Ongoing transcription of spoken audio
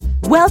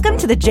Welcome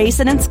to the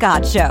Jason and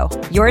Scott Show,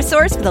 your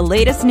source for the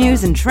latest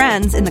news and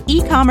trends in the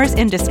e-commerce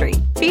industry.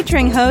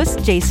 Featuring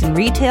host Jason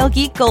Retail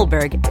Geek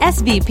Goldberg,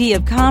 SVP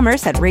of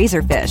Commerce at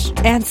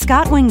Razorfish, and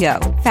Scott Wingo,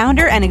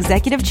 founder and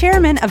executive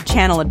chairman of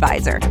Channel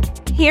Advisor.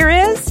 Here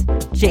is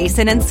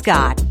Jason and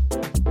Scott.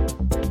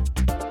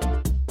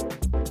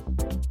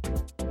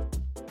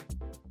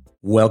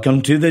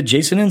 Welcome to the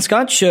Jason and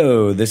Scott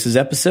Show. This is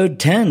episode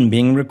 10,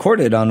 being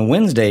recorded on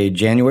Wednesday,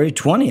 January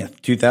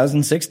 20th,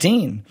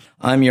 2016.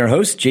 I'm your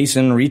host,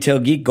 Jason Retail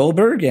Geek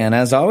Goldberg, and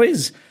as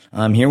always,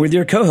 I'm here with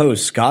your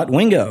co-host, Scott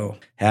Wingo.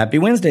 Happy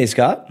Wednesday,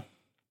 Scott.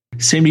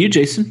 Same to you,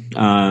 Jason.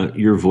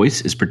 Your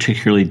voice is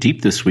particularly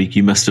deep this week.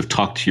 You must have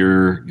talked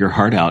your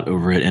heart out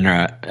over at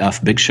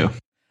NRF Big Show.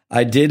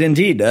 I did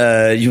indeed.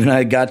 You and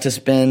I got to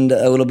spend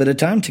a little bit of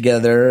time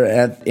together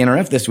at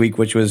NRF this week,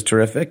 which was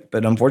terrific.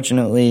 But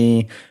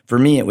unfortunately for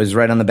me, it was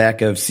right on the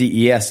back of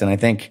CES, and I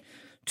think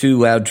 2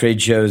 loud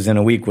trade shows in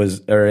a week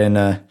in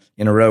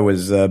a row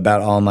was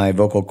about all my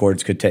vocal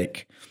cords could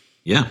take.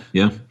 Yeah.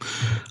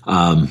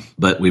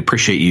 But we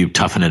appreciate you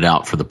toughing it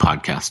out for the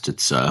podcast.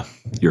 It's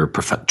you're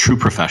a true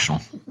professional.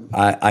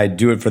 I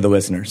do it for the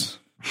listeners.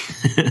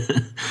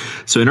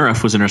 So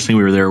NRF was interesting.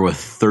 We were there with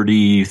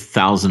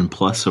 30,000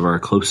 plus of our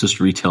closest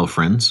retail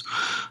friends.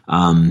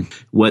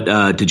 What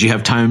did you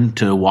have time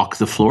to walk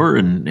the floor,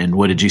 and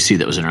what did you see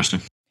that was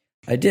interesting?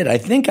 I did. I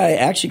think I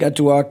actually got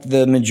to walk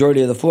the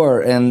majority of the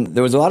floor, and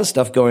there was a lot of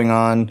stuff going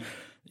on.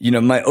 You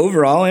know, my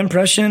overall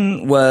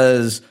impression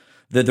was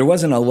that there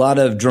wasn't a lot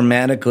of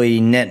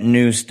dramatically net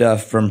new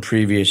stuff from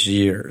previous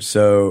years.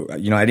 So,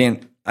 you know, I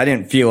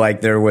didn't feel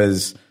like there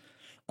was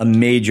a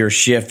major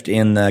shift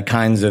in the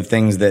kinds of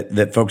things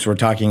that folks were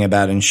talking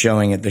about and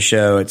showing at the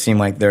show. It seemed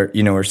like there,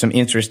 were some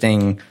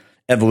interesting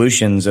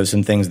evolutions of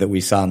some things that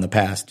we saw in the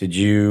past. Did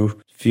you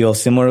feel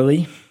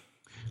similarly?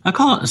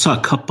 I saw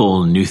a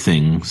couple new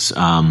things.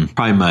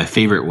 Probably my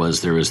favorite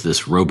was there was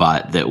this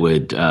robot that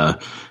would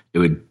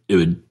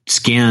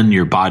scan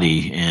your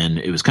body, and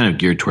it was kind of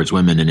geared towards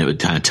women, and it would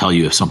kind of tell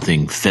you if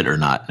something fit or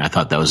not. And I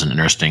thought that was an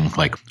interesting,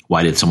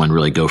 why did someone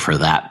really go for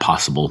that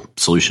possible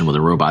solution with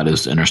a robot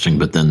is interesting.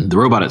 But then the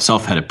robot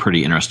itself had a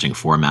pretty interesting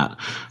format.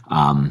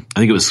 I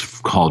think it was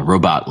called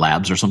Robot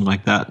Labs or something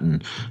like that.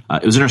 And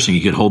it was interesting.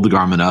 You could hold the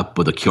garment up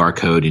with a QR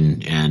code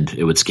and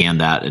it would scan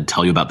that and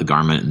tell you about the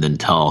garment, and then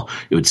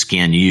it would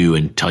scan you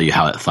and tell you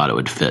how it thought it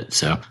would fit.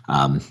 So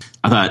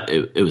I thought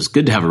it was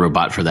good to have a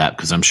robot for that,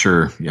 because I'm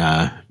sure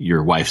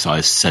your wife's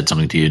always said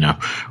something to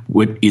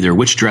you, either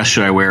which dress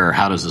should I wear or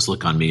how does this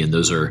look on me? And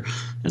those are,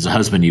 as a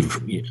husband,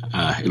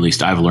 at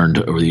least I've learned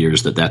over the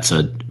years that's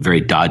a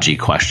very dodgy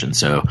question.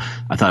 So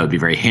I thought it would be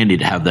very handy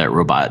to have that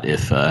robot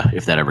if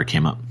that ever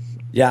came up.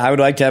 Yeah, I would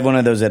like to have one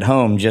of those at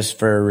home just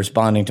for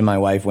responding to my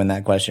wife when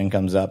that question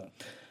comes up.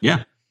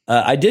 Yeah.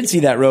 I did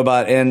see that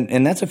robot,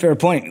 and that's a fair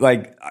point.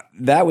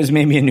 That was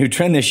maybe a new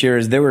trend this year,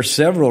 is there were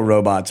several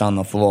robots on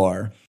the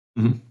floor.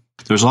 Mm-hmm.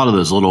 There's a lot of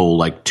those little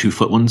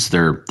 2-foot ones.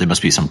 They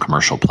must be some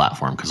commercial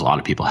platform, because a lot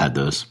of people had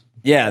those.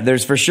 Yeah,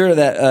 there's for sure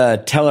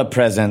that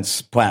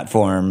telepresence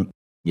platform.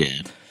 Yeah.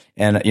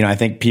 And, I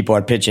think people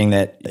are pitching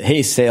that,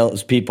 hey,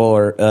 salespeople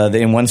or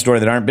in one store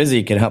that aren't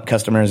busy can help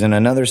customers in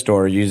another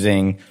store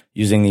using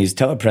these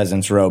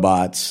telepresence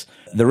robots.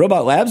 The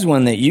Robot Labs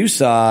one that you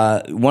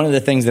saw, one of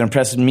the things that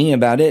impressed me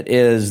about it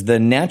is the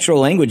natural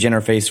language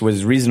interface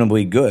was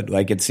reasonably good.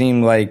 It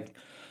seemed like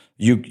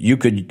you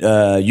could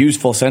use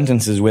full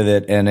sentences with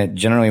it, and it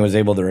generally was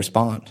able to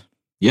respond.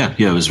 Yeah,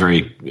 it was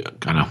very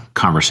kind of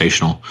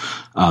conversational.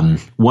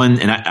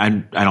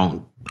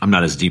 I'm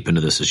not as deep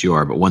into this as you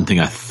are, but one thing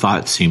I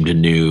thought seemed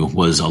new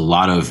was a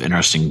lot of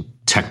interesting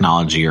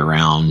technology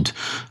around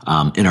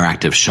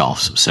interactive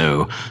shelves.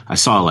 So I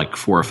saw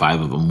 4 or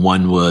 5 of them.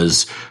 One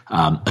was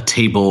a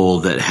table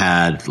that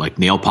had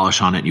nail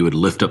polish on it. You would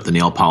lift up the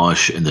nail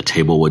polish and the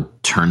table would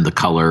turn the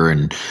color,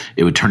 and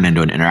it would turn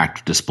into an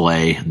interactive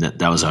display. And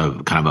that was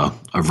a kind of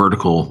a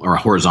vertical or a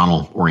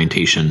horizontal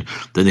orientation.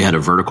 Then they had a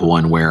vertical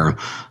one where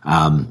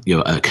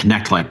a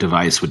Connect-like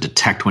device would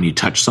detect when you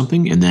touch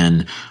something, and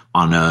then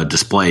on a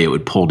display, it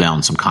would pull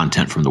down some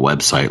content from the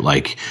website,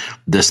 like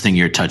this thing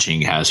you're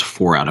touching has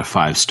 4 out of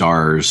 5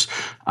 stars.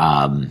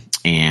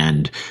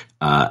 And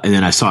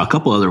then I saw a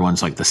couple other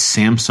ones, like the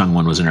Samsung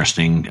one was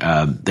interesting.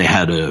 They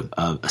had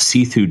a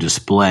see-through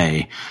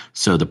display.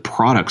 So the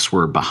products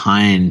were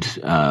behind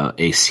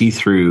a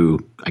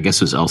see-through, I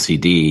guess it was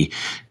LCD.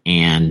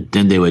 And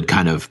then they would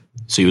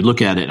so you would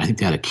look at it, I think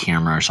they had a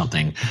camera or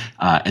something.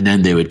 And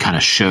then they would kind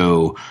of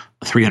show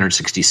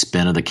 360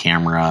 spin of the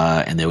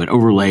camera, and they would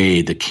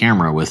overlay the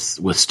camera with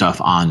stuff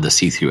on the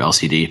see-through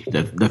LCD.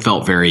 That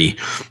felt very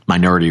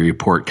Minority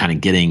Report, kind of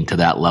getting to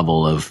that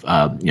level of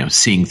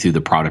seeing through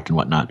the product and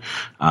whatnot.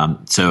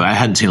 So I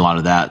hadn't seen a lot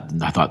of that,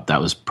 and I thought that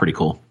was pretty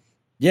cool.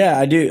 Yeah,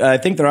 I do. I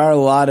think there are a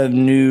lot of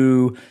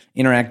new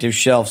interactive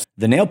shelves.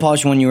 The nail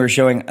polish one you were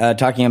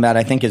talking about,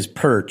 I think, is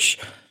Perch,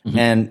 mm-hmm.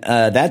 and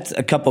that's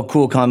a couple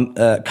cool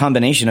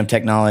combination of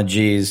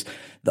technologies.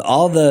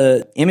 All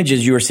the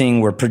images you were seeing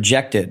were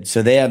projected.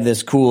 So they have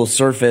this cool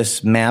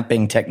surface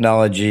mapping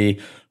technology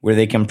where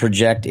they can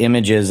project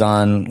images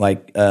on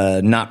like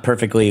not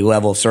perfectly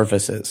level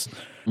surfaces.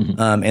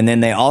 And then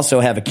they also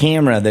have a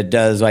camera that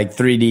does like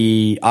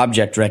 3D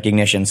object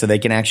recognition, so they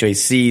can actually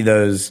see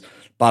those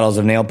bottles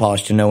of nail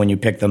polish to know when you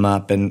pick them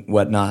up and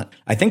whatnot.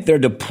 I think they're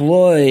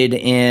deployed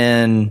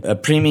in a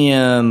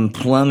premium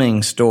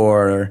plumbing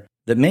store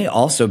that may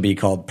also be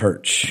called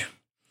Perch.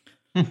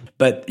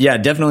 But yeah,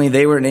 definitely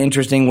they were an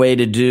interesting way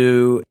to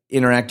do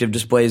interactive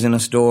displays in a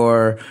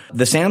store.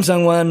 The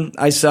Samsung one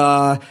I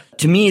saw,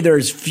 to me,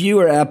 there's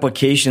fewer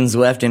applications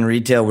left in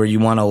retail where you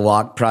want to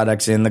lock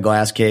products in the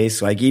glass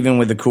case. Like even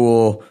with the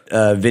cool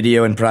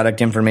video and product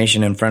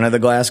information in front of the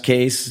glass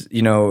case,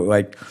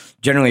 like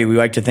generally we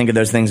like to think of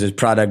those things as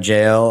product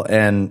jail.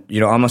 And,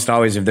 almost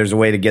always if there's a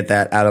way to get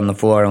that out on the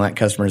floor and let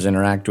customers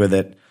interact with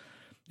it,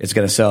 it's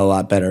going to sell a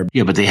lot better.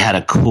 Yeah, but they had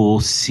a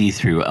cool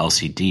see-through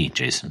LCD,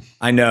 Jason.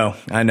 I know.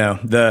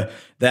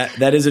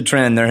 That is a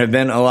trend. There have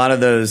been a lot of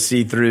those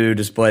see-through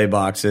display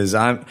boxes.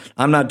 I'm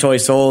not totally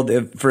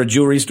sold. For a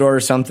jewelry store or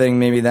something,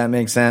 maybe that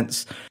makes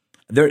sense.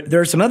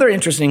 There are some other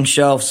interesting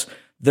shelves.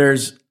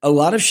 There's a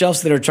lot of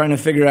shelves that are trying to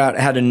figure out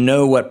how to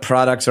know what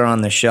products are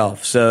on the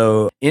shelf.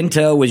 So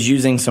Intel was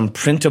using some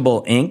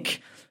printable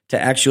ink to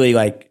actually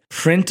like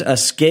print a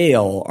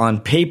scale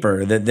on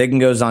paper that then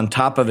goes on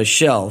top of a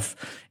shelf.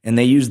 And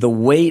they use they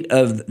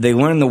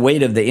learn the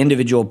weight of the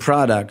individual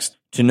products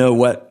to know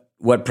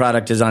what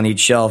product is on each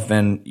shelf.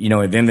 And,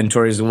 if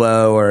inventory is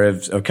low or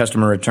if a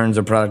customer returns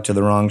a product to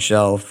the wrong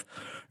shelf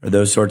or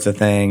those sorts of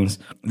things.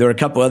 There were a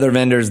couple other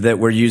vendors that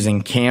were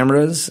using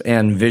cameras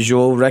and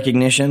visual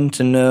recognition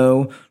to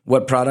know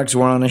what products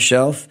were on a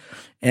shelf.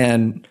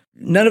 And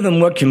none of them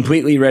look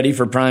completely ready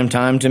for prime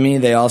time to me.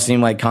 They all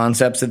seem like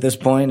concepts at this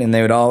point, and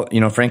they would all,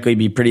 frankly,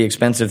 be pretty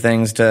expensive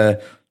things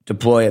to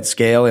deploy at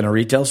scale in a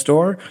retail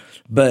store.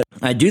 But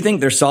I do think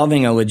they're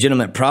solving a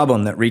legitimate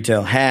problem that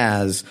retail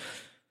has.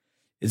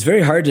 It's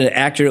very hard to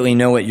accurately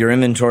know what your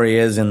inventory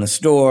is in the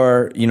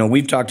store.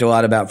 We've talked a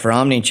lot about for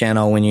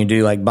omni-channel when you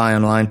do like buy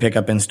online, pick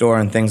up in store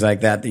and things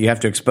like that you have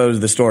to expose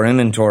the store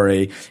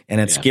inventory. And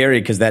it's scary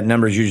because that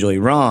number is usually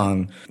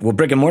wrong. Well,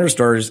 brick and mortar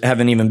stores have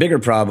an even bigger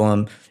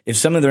problem. If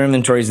some of their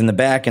inventory is in the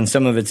back and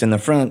some of it's in the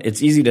front,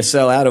 it's easy to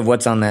sell out of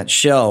what's on that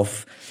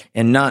shelf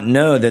and not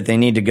know that they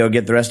need to go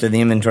get the rest of the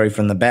inventory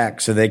from the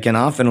back. So they can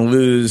often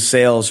lose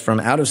sales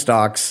from out of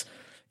stocks,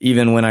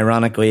 even when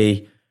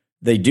ironically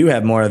they do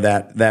have more of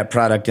that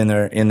product in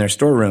their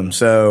storeroom.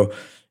 So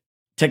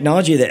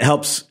technology that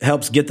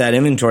helps get that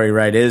inventory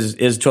right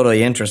is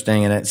totally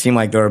interesting. And it seemed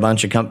like there were a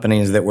bunch of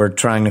companies that were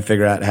trying to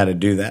figure out how to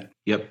do that.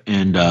 Yep.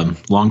 And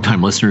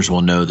longtime listeners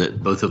will know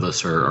that both of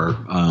us are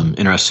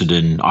interested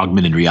in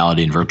augmented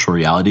reality and virtual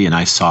reality. And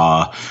I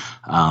saw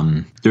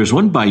there's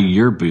one by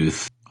your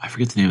booth. I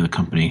forget the name of the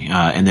company.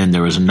 And then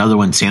there was another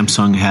one.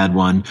 Samsung had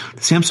one. The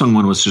Samsung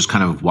one was just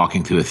kind of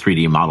walking through a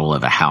 3D model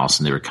of a house.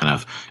 And they were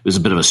it was a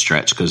bit of a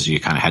stretch because you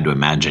kind of had to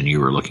imagine you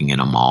were looking in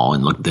a mall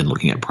and then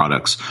looking at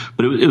products.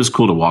 But it was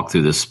cool to walk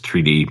through this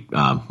 3D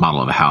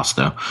model of a house,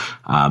 though.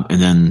 And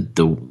then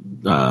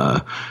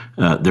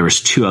there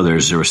was two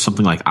others. There was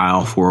something like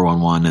Aisle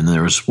 411, and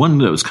there was one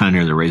that was kind of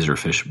near the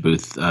Razorfish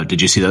booth.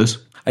 Did you see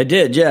those? I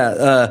did,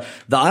 yeah.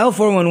 The Aisle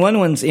 411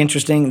 one's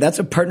interesting. That's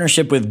a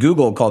partnership with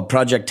Google called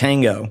Project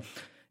Tango,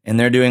 and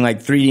they're doing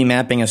like 3D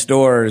mapping of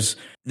stores.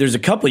 There's a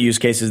couple use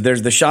cases.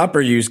 There's the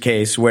shopper use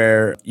case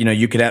where,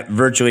 you could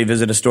virtually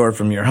visit a store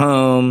from your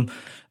home.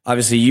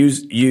 Obviously,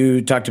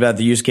 you talked about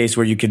the use case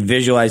where you could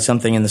visualize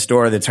something in the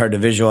store that's hard to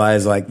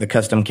visualize, like the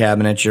custom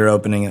cabinets you're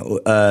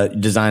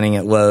designing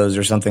at Lowe's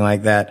or something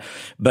like that.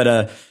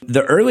 But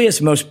the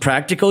earliest, most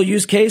practical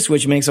use case,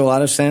 which makes a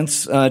lot of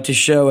sense to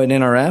show at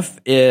NRF,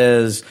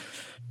 is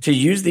to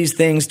use these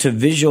things to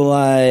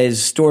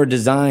visualize store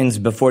designs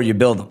before you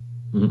build them.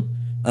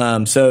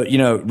 Mm-hmm. So,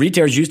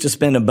 retailers used to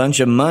spend a bunch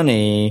of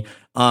money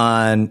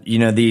on,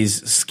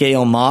 these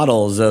scale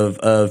models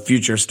of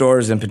future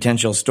stores and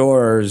potential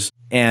stores.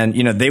 And,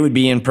 they would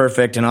be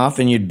imperfect, and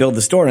often you'd build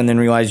the store and then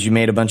realize you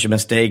made a bunch of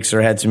mistakes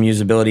or had some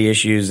usability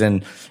issues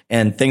and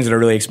things that are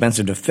really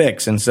expensive to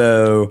fix. And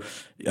so,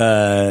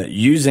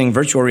 using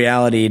virtual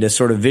reality to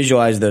sort of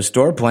visualize those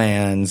store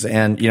plans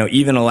and,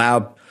 even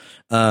allow,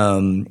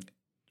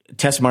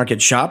 test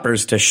market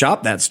shoppers to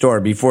shop that store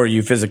before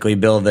you physically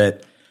build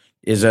it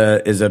is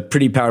a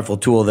pretty powerful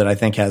tool that I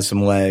think has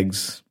some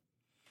legs.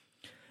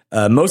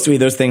 Mostly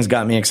those things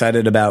got me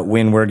excited about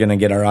when we're going to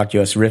get our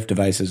Oculus Rift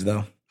devices,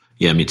 though.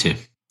 Yeah, me too.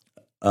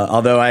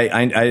 Although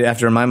I have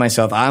to remind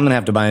myself I'm going to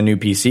have to buy a new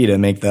PC to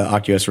make the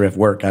Oculus Rift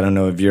work. I don't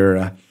know if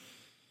you're...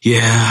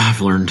 Yeah,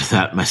 I've learned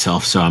that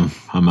myself, so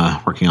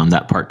I'm working on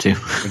that part too.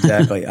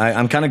 Exactly.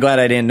 I'm kind of glad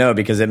I didn't know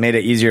because it made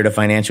it easier to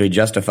financially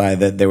justify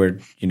that there were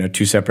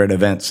two separate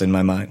events in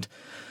my mind.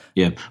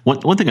 Yeah.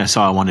 One thing I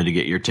saw I wanted to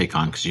get your take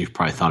on, because you've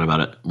probably thought about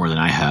it more than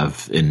I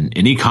have. In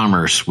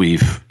e-commerce,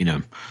 we've,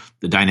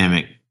 the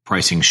dynamic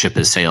pricing ship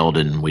has sailed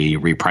and we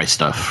reprice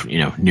stuff,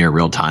 near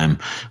real time.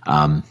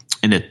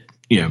 And it,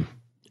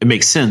 it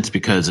makes sense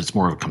because it's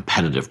more of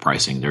competitive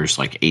pricing. There's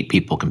like 8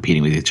 people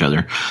competing with each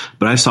other.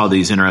 But I saw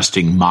these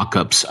interesting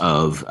mock-ups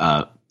of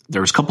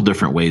there was a couple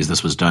different ways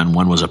this was done.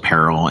 One was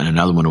apparel, and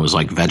another one was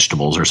like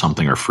vegetables or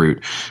something, or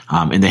fruit.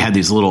 And they had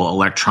these little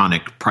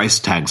electronic price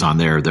tags on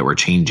there that were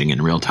changing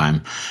in real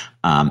time.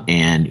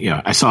 And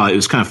I saw it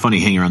was kind of funny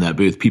hanging around that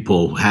booth.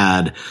 People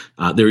had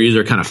they were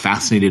either kind of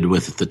fascinated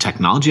with the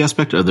technology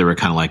aspect, or they were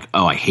kind of like,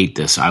 "Oh, I hate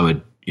this. I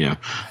would."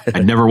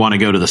 I'd never want to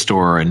go to the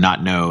store and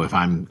not know if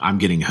I'm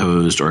getting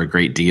hosed or a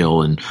great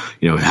deal, and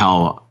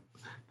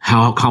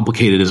how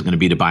complicated is it going to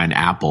be to buy an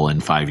Apple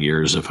in 5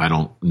 years if I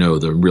don't know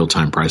the real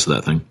time price of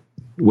that thing?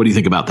 What do you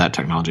think about that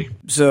technology?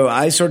 So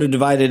I sort of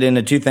divided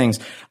into two things.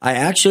 I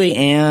actually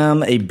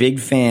am a big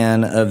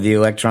fan of the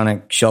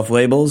electronic shelf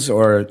labels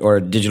or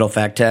digital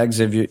fact tags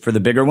for the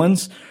bigger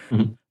ones.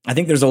 Mm-hmm. I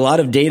think there's a lot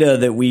of data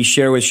that we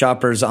share with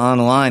shoppers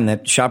online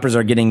that shoppers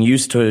are getting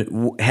used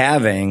to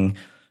having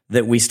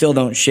that we still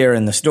don't share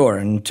in the store.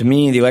 And to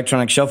me, the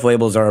electronic shelf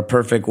labels are a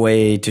perfect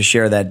way to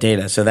share that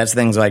data. So that's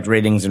things like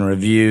ratings and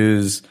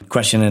reviews,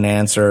 question and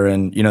answer,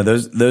 and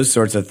those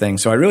sorts of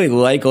things. So I really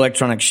like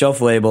electronic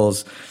shelf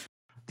labels.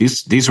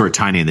 These were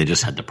tiny and they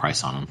just had the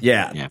price on them.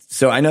 Yeah.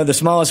 So I know the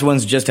smallest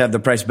ones just have the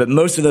price, but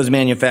most of those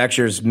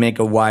manufacturers make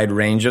a wide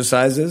range of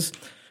sizes.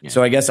 Yeah.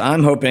 So I guess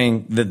I'm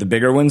hoping that the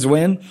bigger ones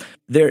win.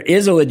 There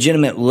is a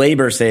legitimate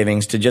labor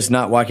savings to just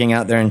not walking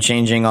out there and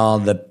changing all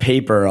the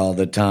paper all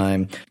the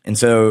time. And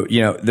so,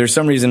 there's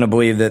some reason to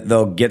believe that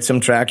they'll get some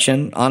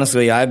traction.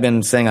 Honestly, I've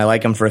been saying I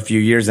like them for a few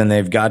years and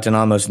they've gotten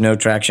almost no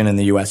traction in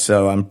the US.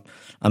 So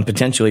I'm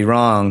potentially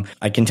wrong.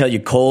 I can tell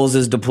you Kohl's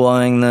is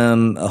deploying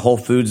them, Whole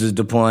Foods is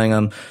deploying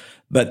them,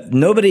 but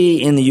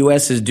nobody in the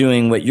US is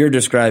doing what you're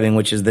describing,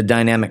 which is the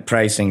dynamic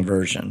pricing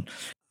version.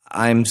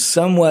 I'm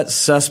somewhat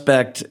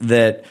suspect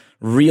that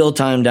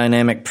real-time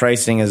dynamic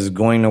pricing is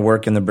going to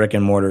work in the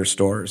brick-and-mortar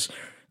stores.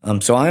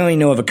 So I only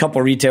know of a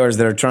couple retailers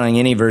that are trying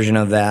any version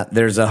of that.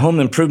 There's a home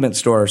improvement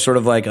store, sort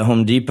of like a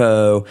Home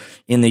Depot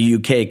in the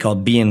UK,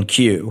 called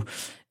B&Q.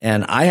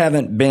 And I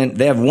haven't been –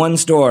 they have one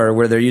store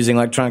where they're using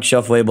electronic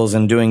shelf labels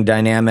and doing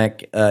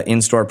dynamic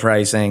in-store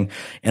pricing.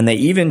 And they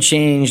even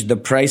changed the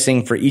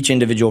pricing for each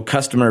individual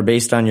customer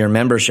based on your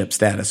membership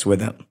status with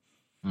them.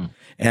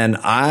 And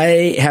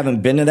I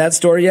haven't been to that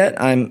store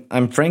yet.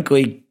 I'm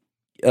frankly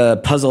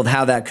puzzled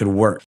how that could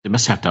work. They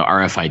must have to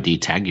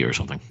RFID tag you or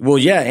something. Well,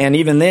 yeah. And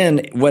even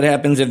then, what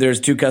happens if there's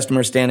two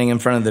customers standing in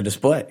front of the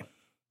display?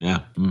 Yeah.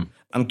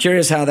 I'm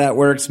curious how that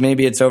works.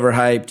 Maybe it's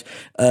overhyped.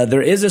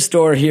 There is a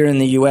store here in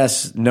the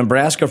U.S.,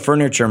 Nebraska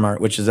Furniture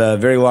Mart, which is a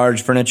very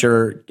large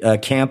furniture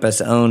campus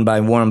owned by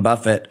Warren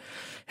Buffett.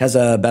 Has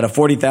about a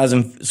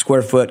 40,000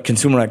 square foot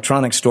consumer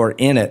electronics store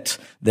in it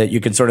that you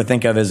can sort of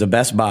think of as a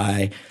Best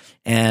Buy.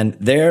 And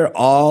they're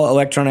all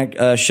electronic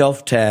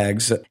shelf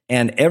tags.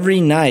 And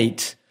every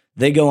night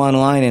they go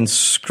online and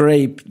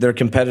scrape their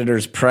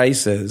competitors'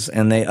 prices,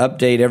 and they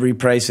update every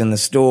price in the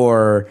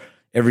store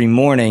every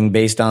morning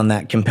based on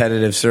that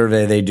competitive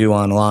survey they do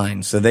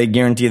online. So they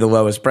guarantee the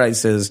lowest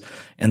prices,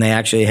 and they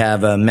actually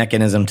have a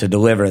mechanism to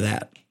deliver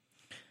that.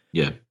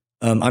 Yeah.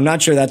 I'm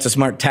not sure that's a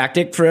smart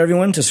tactic for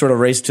everyone to sort of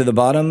race to the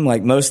bottom.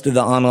 Like most of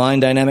the online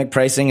dynamic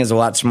pricing is a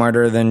lot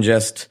smarter than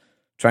just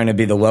trying to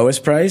be the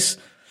lowest price.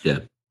 Yeah.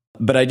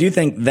 But I do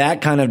think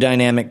that kind of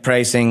dynamic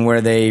pricing where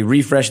they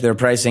refresh their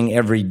pricing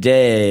every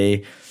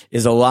day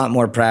is a lot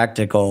more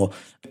practical.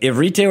 If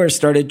retailers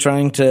started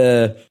trying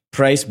to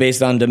price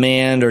based on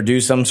demand or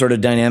do some sort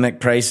of dynamic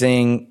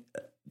pricing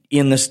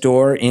in the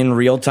store in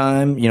real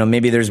time,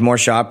 maybe there's more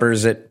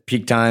shoppers at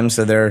peak times,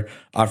 so they're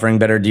offering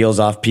better deals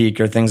off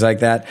peak or things like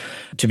that.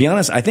 To be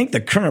honest, I think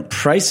the current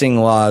pricing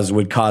laws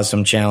would cause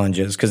some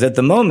challenges because at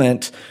the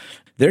moment,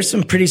 there's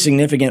some pretty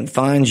significant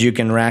fines you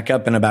can rack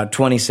up in about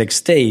 26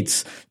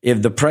 states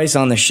if the price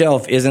on the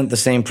shelf isn't the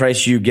same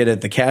price you get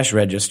at the cash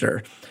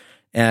register.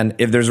 And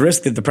if there's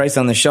risk that the price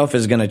on the shelf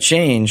is going to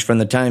change from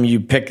the time you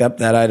pick up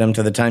that item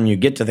to the time you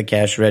get to the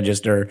cash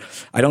register,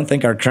 I don't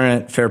think our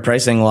current fair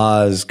pricing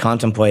laws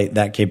contemplate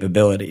that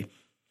capability.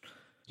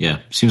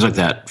 Yeah. Seems like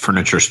that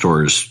furniture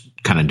stores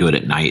kind of do it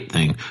at night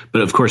thing.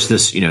 But of course,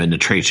 this, in the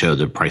trade show,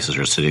 the prices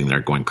are sitting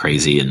there going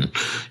crazy, and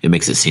it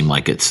makes it seem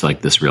like it's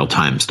like this real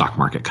time stock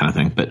market kind of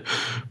thing.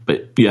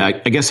 But yeah,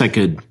 I guess I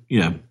could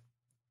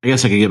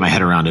get my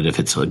head around it if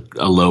it's a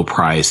low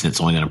price and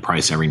it's only going to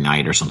price every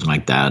night or something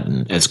like that.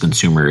 And as a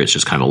consumer, it's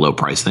just kind of a low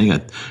price thing. I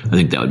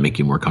think that would make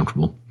you more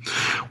comfortable.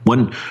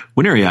 One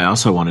area I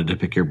also wanted to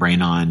pick your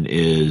brain on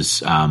is,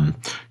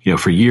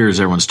 for years,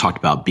 everyone's talked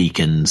about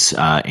beacons,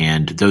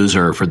 and those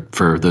are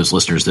for those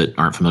listeners that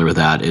aren't familiar with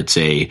that. It's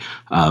a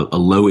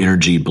low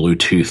energy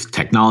Bluetooth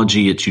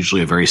technology. It's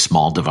usually a very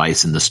small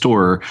device in the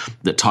store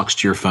that talks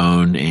to your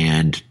phone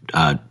and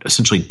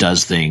essentially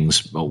does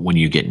things when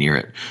you get near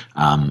it.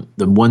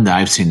 The one that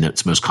I've seen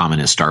that's most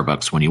common is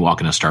Starbucks. When you walk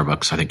into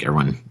Starbucks, I think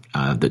everyone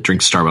that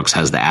drinks Starbucks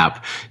has the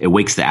app. It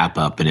wakes the app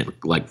up and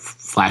it like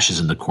flashes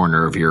in the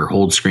corner of your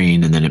hold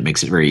screen, and then it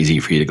makes it very easy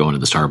for you to go into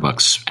the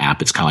Starbucks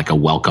app. It's kind of like a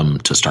welcome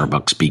to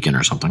Starbucks beacon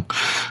or something.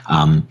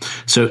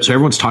 So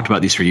everyone's talked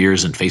about these for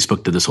years, and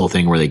Facebook did this whole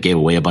thing where they gave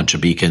away a bunch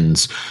of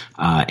beacons.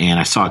 And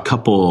I saw a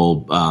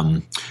couple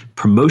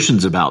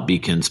promotions about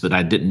beacons, but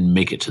I didn't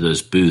make it to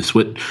those booths.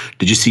 What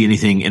did you see?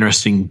 Anything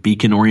interesting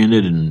beacon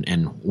oriented,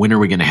 and when are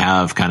we going to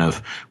have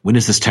when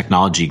is this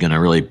technology going to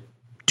really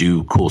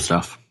do cool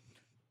stuff?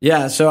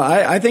 Yeah, so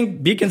I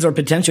think beacons are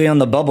potentially on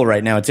the bubble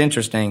right now. It's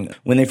interesting.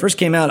 When they first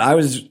came out, I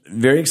was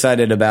very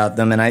excited about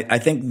them, and I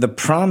think the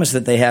promise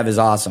that they have is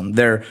awesome.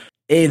 They're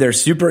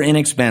super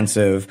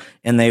inexpensive,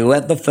 and they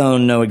let the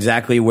phone know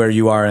exactly where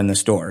you are in the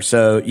store.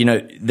 So,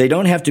 they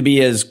don't have to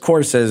be as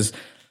coarse as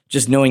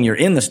just knowing you're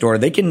in the store.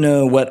 They can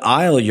know what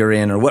aisle you're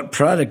in or what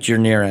product you're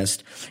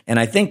nearest. And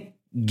I think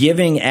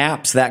giving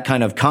apps that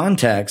kind of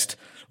context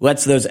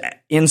lets those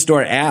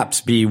in-store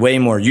apps be way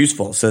more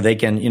useful, so they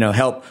can,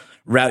 help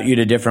route you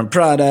to different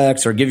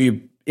products or give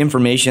you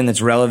information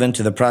that's relevant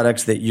to the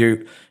products that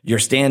you're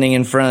standing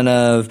in front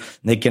of.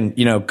 They can,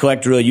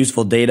 collect really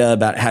useful data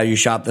about how you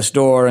shop the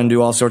store and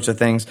do all sorts of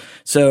things.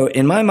 So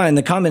in my mind,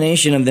 the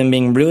combination of them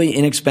being really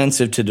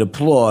inexpensive to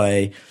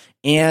deploy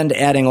and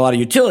adding a lot of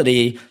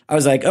utility, I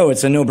was like, oh,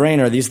 it's a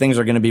no-brainer. These things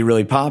are going to be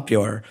really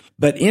popular.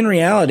 But in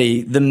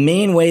reality, the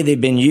main way they've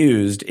been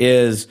used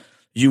is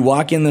you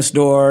walk in the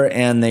store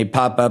and they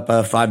pop up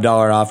a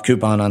 $5 off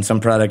coupon on some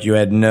product you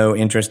had no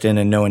interest in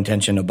and no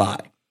intention to buy.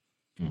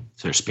 So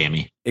they're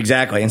spammy.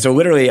 Exactly. And so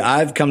literally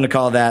I've come to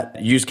call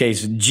that use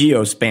case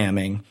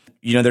geo-spamming.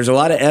 There's a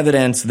lot of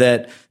evidence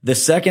that the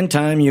second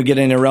time you get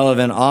an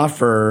irrelevant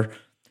offer,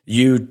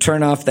 you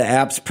turn off the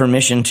app's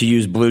permission to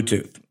use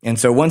Bluetooth. And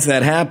so once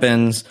that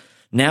happens,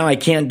 now I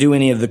can't do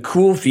any of the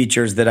cool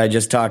features that I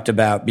just talked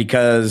about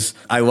because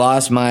I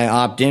lost my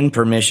opt-in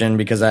permission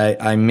because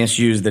I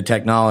misused the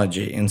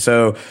technology. And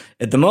so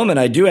at the moment,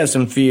 I do have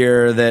some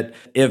fear that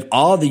if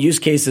all the use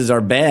cases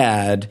are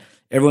bad,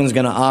 everyone's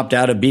going to opt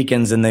out of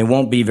beacons and they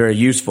won't be very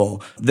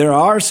useful. There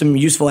are some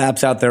useful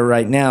apps out there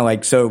right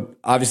now. So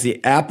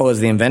obviously Apple is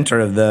the inventor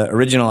of the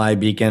original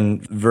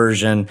iBeacon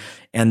version,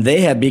 and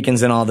they have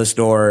beacons in all the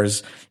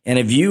stores. And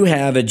if you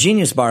have a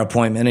Genius Bar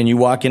appointment and you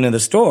walk into the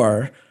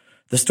store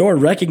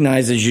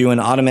recognizes you and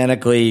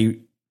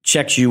automatically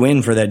checks you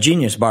in for that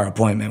Genius Bar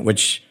appointment,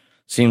 which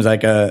seems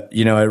like a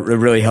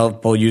really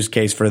helpful use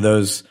case for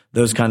those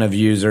kind of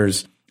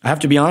users. I have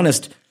to be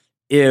honest,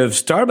 if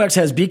Starbucks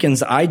has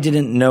beacons, I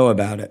didn't know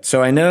about it.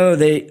 So I know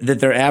that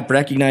their app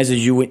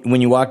recognizes you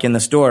when you walk in the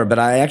store, but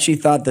I actually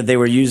thought that they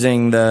were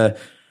using the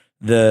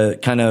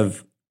kind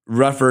of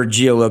rougher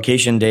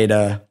geolocation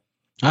data.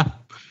 I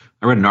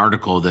read an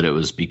article that it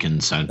was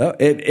beacons. Oh,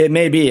 it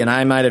may be, and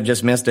I might have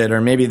just missed it, or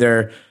maybe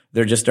they're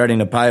just starting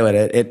to pilot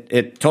it.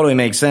 It totally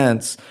makes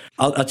sense.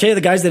 I'll tell you,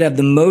 the guys that have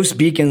the most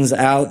beacons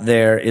out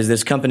there is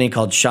this company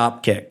called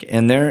Shopkick,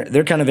 and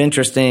they're kind of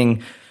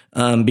interesting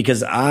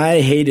because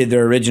I hated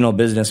their original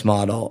business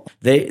model.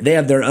 They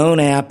have their own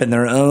app and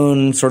their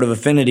own sort of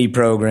affinity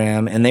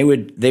program, and they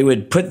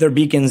would put their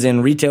beacons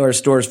in retailer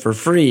stores for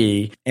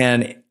free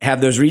and have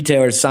those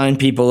retailers sign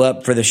people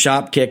up for the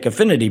Shopkick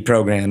affinity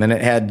program, and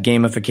it had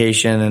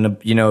gamification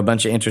and a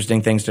bunch of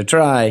interesting things to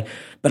try.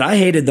 But I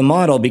hated the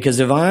model because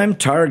if I'm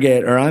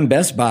Target or I'm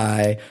Best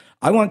Buy,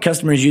 I want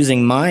customers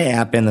using my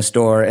app in the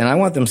store, and I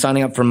want them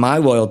signing up for my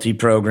loyalty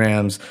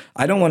programs.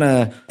 I don't want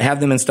to have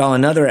them install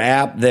another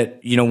app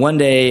that, one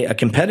day a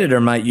competitor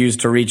might use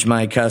to reach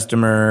my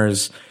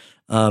customers.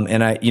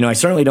 And I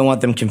certainly don't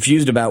want them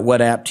confused about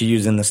what app to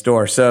use in the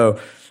store.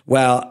 So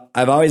while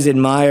I've always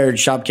admired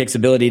Shopkick's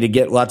ability to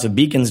get lots of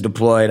beacons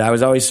deployed, I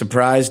was always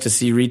surprised to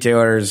see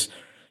retailers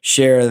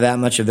share that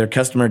much of their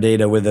customer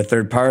data with a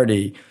third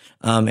party.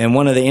 And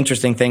one of the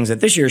interesting things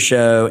at this year's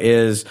show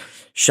is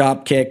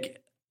Shopkick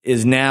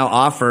is now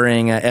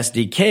offering a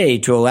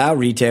SDK to allow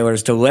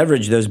retailers to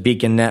leverage those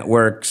beacon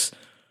networks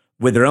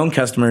with their own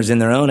customers in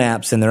their own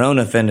apps and their own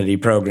affinity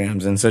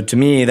programs. And so to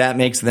me, that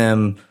makes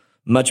them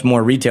much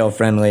more retail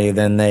friendly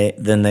than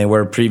they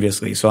were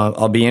previously. So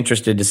I'll be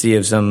interested to see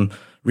if some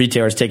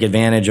retailers take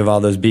advantage of all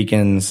those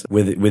beacons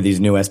with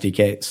these new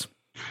SDKs.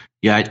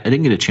 Yeah, I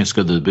didn't get a chance to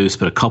go to the booths,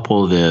 but a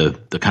couple of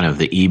the kind of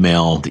the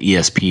email, the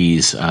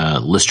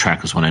ESPs, List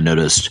Track was when I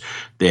noticed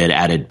they had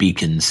added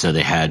beacons. So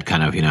they had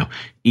kind of,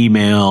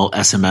 email,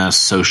 SMS,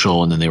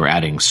 social, and then they were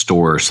adding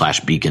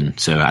store/beacon.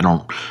 So I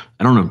don't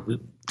know. It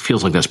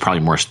feels like that's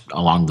probably more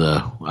along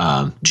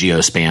the geo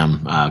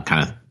spam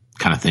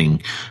kind of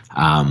thing.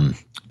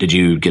 Did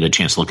you get a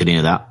chance to look at any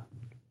of that?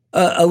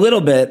 A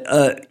little bit.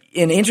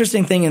 An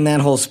interesting thing in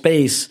that whole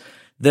space,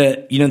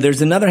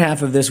 there's another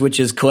half of this, which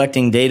is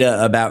collecting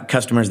data about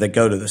customers that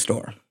go to the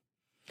store.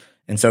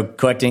 And so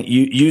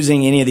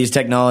using any of these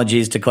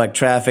technologies to collect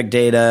traffic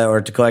data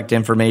or to collect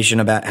information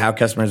about how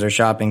customers are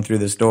shopping through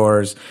the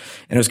stores.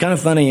 And it was kind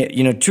of funny,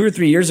 2 or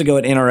 3 years ago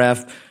at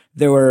NRF,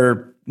 there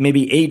were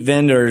maybe 8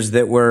 vendors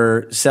that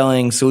were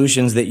selling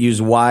solutions that use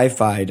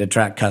Wi-Fi to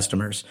track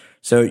customers.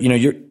 So,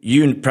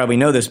 you probably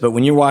know this, but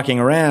when you're walking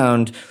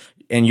around,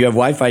 and you have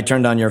Wi-Fi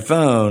turned on your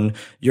phone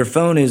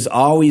is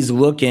always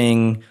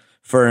looking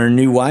for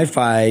new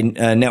Wi-Fi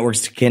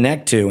networks to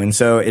connect to. And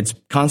so it's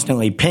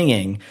constantly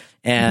pinging.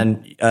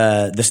 And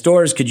the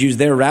stores could use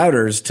their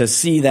routers to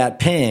see that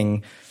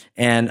ping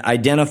and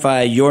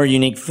identify your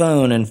unique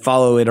phone and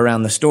follow it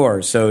around the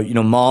store. So,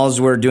 malls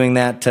were doing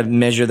that to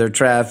measure their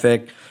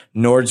traffic.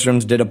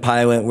 Nordstrom's did a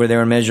pilot where they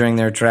were measuring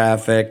their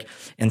traffic.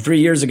 And 3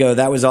 years ago,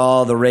 that was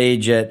all the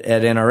rage at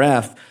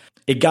NRF.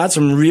 It got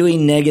some really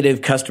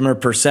negative customer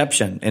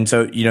perception. And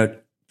so,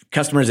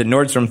 customers at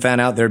Nordstrom found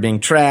out they're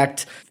being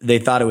tracked. They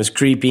thought it was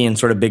creepy and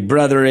sort of Big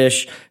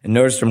Brother-ish. And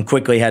Nordstrom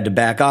quickly had to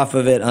back off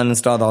of it,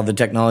 uninstalled all the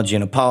technology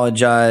and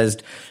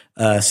apologized.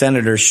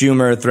 Senator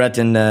Schumer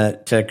threatened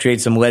to create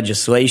some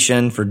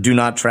legislation for do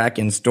not track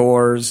in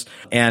stores.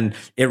 And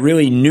it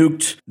really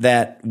nuked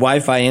that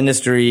Wi-Fi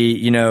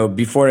industry,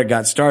 before it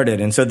got started.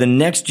 And so the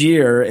next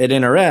year at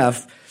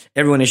NRF,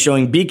 everyone is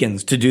showing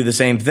beacons to do the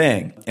same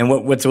thing. And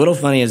what's a little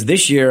funny is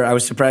this year, I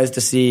was surprised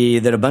to see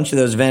that a bunch of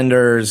those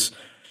vendors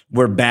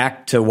were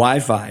back to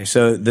Wi-Fi.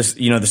 So this,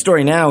 the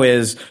story now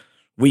is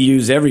we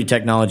use every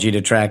technology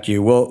to track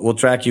you. We'll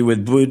track you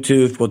with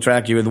Bluetooth. We'll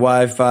track you with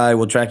Wi-Fi.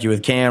 We'll track you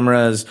with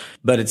cameras.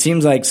 But it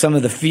seems like some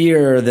of the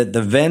fear that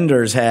the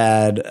vendors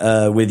had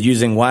with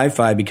using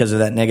Wi-Fi because of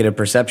that negative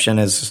perception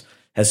has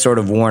sort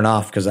of worn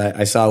off, because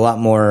I saw a lot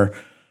more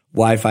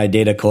Wi-Fi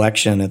data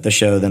collection at the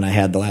show than I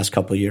had the last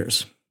couple of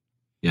years.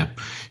 Yeah.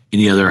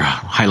 Any other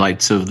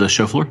highlights of the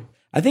show floor?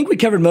 I think we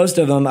covered most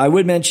of them. I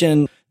would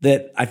mention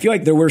that I feel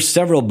like there were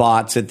several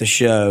bots at the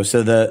show.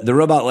 So the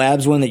Robot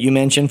Labs one that you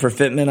mentioned for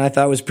Fitment, I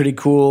thought was pretty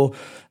cool.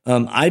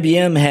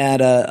 IBM had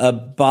a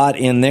bot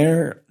in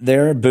their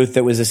booth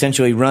that was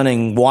essentially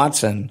running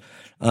Watson.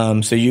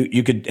 So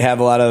you could have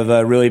a lot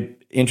of really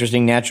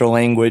interesting natural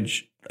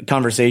language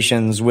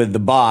conversations with the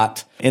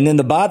bot. And then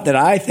the bot that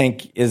I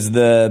think is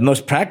the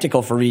most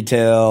practical for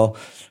retail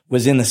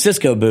was in the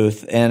Cisco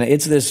booth, and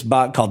it's this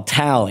bot called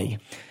Tally.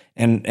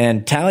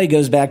 And Tally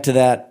goes back to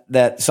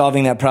that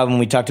solving that problem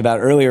we talked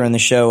about earlier in the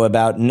show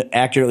about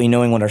accurately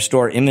knowing what our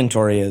store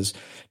inventory is.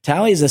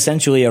 Tally is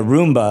essentially a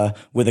Roomba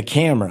with a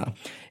camera,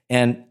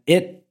 and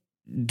it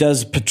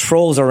does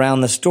patrols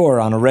around the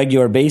store on a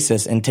regular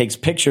basis and takes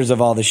pictures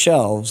of all the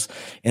shelves.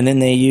 And then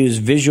they use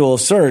visual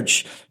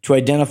search to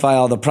identify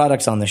all the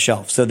products on the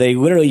shelf. So they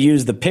literally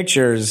use the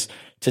pictures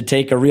to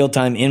take a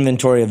real-time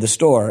inventory of the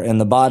store. And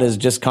the bot is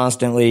just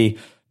constantly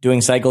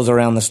doing cycles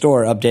around the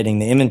store, updating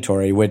the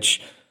inventory,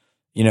 which,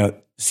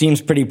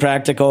 seems pretty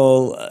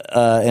practical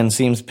and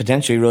seems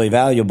potentially really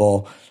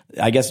valuable.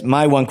 I guess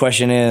my one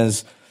question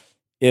is,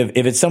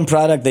 if it's some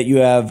product that you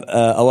have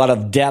a lot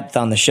of depth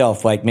on the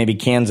shelf, like maybe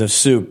cans of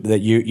soup that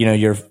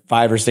you're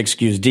 5 or 6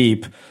 SKUs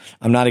deep,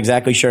 I'm not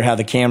exactly sure how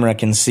the camera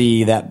can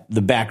see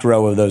the back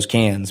row of those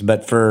cans.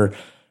 But for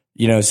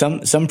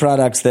some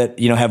products that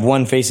have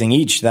one facing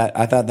each, that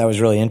I thought that was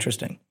really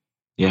interesting.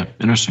 Yeah,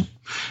 interesting.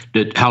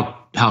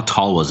 How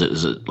tall was it?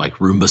 Is it like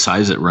Roomba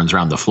size that runs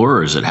around the floor,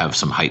 or does it have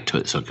some height to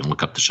it so it can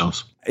look up the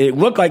shelves? It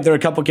looked like there were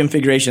a couple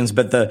configurations,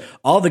 but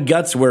all the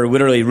guts were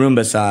literally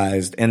Roomba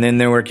sized. And then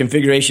there were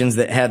configurations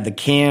that had the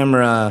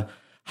camera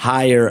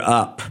higher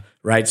up,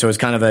 right? So it's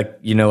kind of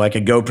like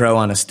a GoPro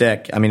on a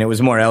stick. I mean, it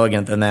was more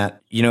elegant than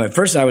that. At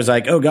first I was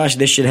like, oh gosh,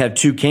 this should have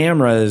 2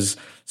 cameras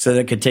so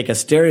that it could take a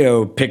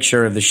stereo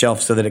picture of the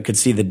shelf so that it could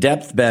see the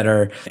depth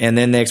better. And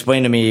then they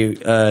explained to me,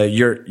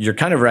 you're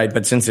kind of right,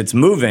 but since it's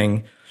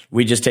moving,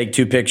 we just take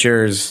 2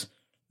 pictures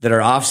that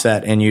are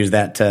offset and use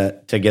that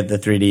to get the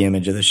 3D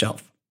image of the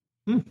shelf.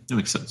 That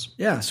makes sense.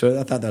 Yeah, so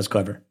I thought that was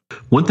clever.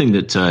 One thing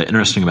that's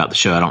interesting about the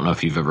show, I don't know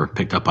if you've ever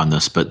picked up on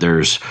this, but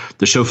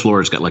the show floor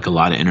has got like a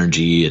lot of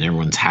energy and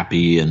everyone's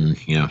happy and,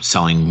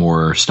 selling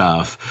more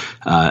stuff.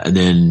 And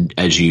then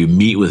as you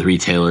meet with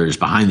retailers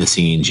behind the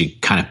scenes, you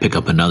kind of pick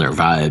up another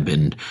vibe.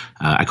 And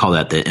I call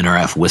that the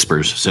NRF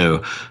whispers.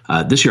 So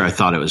this year I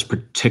thought it was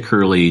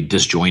particularly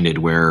disjointed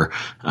where,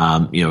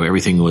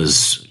 everything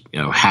was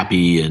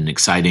happy and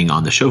exciting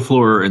on the show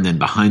floor. And then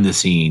behind the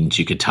scenes,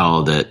 you could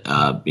tell that,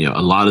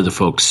 a lot of the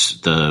folks,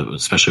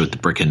 especially with the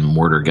brick and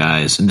mortar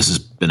guys, and this has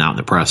been out in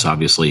the press,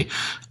 obviously.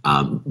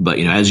 But,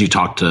 as you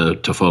talk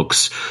to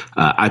folks,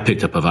 I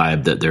picked up a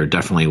vibe that there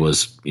definitely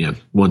was,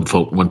 one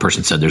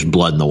person said there's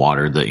blood in the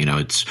water,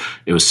 that,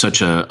 it was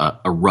such a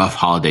rough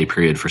holiday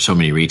period for so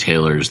many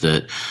retailers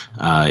that,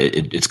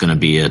 it's going to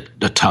be a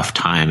tough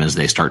time as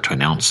they start to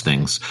announce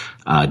things.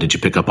 Did you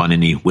pick up on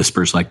any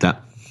whispers like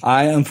that?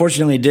 I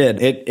unfortunately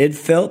did. It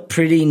felt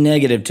pretty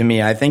negative to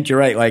me. I think you're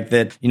right. Like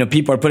that,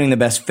 people are putting the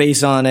best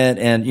face on it,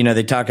 and,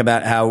 they talk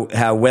about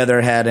how weather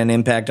had an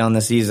impact on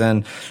the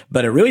season.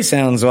 But it really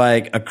sounds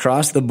like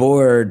across the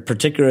board,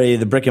 particularly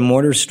the brick and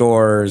mortar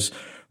stores,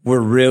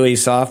 were really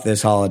soft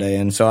this holiday.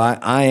 And so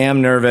I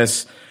am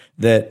nervous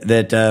that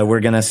we're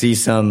going to see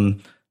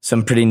some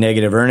pretty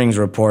negative earnings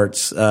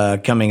reports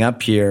coming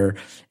up here.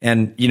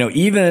 And,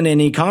 even in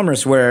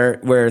e-commerce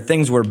where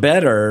things were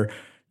better,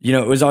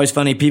 it was always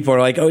funny. People are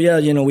like, oh yeah,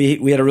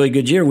 we had a really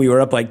good year. We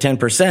were up like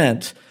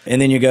 10%.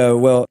 And then you go,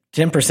 well,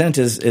 10%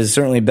 is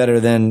certainly better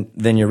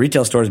than your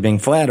retail stores being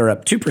flat or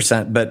up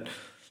 2%. But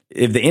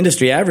if the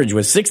industry average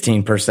was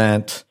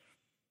 16%,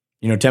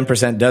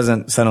 10%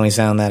 doesn't suddenly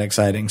sound that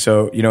exciting.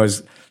 So,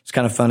 it's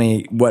kind of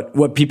funny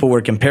what people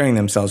were comparing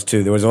themselves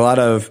to. There was a lot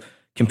of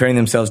comparing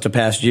themselves to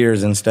past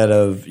years instead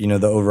of,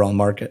 the overall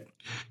market.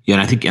 Yeah,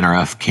 and I think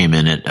NRF came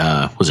in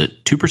at was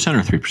it 2%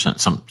 or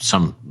 3%?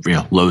 Some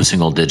low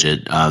single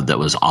digit that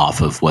was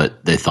off of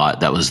what they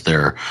thought that was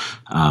their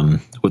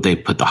what they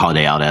put the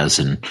holiday out as,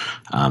 and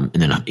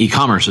then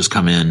e-commerce has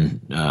come in.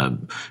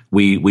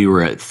 We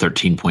were at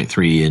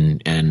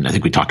 13.3, and I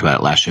think we talked about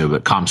it last show,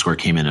 but ComScore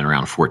came in at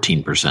around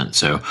 14%.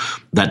 So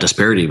that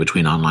disparity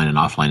between online and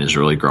offline is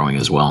really growing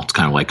as well. It's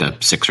kind of like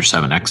a 6 or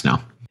 7x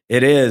now.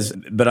 It is,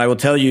 but I will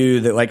tell you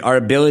that our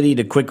ability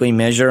to quickly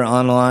measure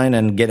online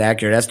and get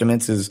accurate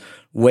estimates is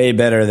way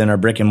better than our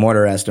brick and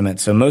mortar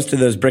estimates. So most of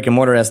those brick and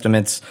mortar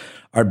estimates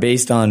are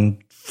based on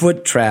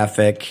foot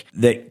traffic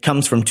that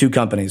comes from two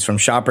companies, from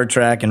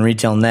ShopperTrack and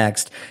Retail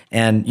Next.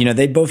 And,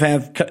 they both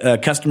have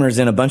customers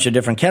in a bunch of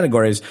different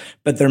categories,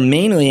 but they're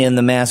mainly in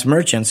the mass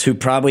merchants who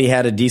probably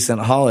had a decent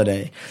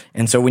holiday.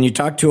 And so when you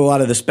talk to a lot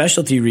of the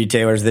specialty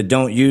retailers that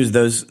don't use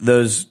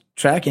those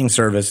tracking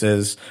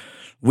services,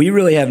 we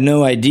really have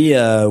no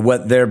idea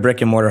what their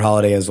brick and mortar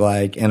holiday is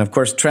like. And of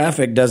course,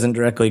 traffic doesn't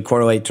directly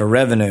correlate to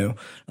revenue.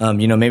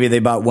 Maybe they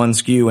bought one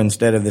SKU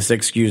instead of the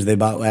 6 SKUs they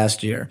bought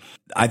last year.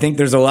 I think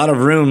there's a lot of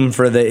room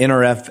for the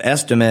NRF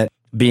estimate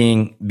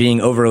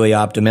being overly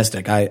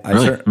optimistic. I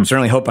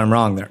certainly hope I'm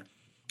wrong there.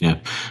 Yeah.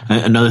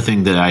 Another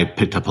thing that I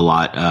picked up a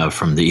lot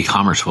from the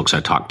e-commerce folks I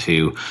talked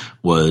to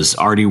was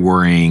already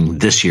worrying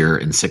this year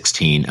in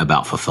 16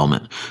 about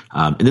fulfillment.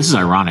 And this is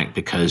ironic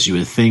because you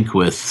would think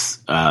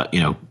with,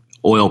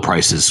 oil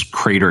prices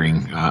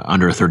cratering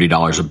under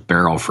 $30 a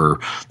barrel for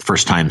the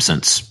first time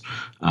since,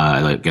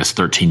 I guess,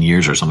 13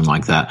 years or something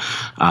like that.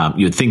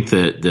 You would think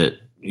that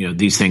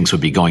these things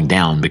would be going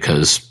down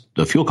because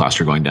the fuel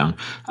costs are going down.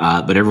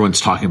 But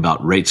everyone's talking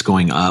about rates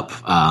going up.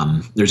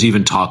 There's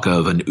even talk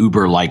of an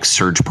Uber-like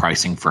surge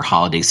pricing for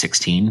holiday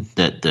 16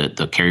 that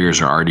the carriers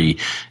are already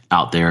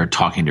out there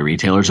talking to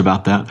retailers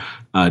about that.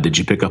 Did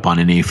you pick up on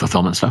any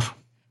fulfillment stuff?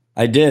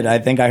 I did. I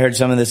think I heard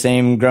some of the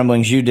same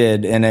grumblings you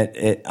did, and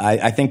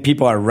I think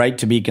people are right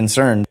to be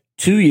concerned.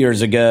 2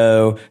 years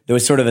ago, there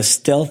was sort of a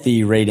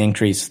stealthy rate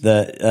increase.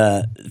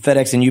 The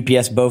FedEx and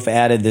UPS both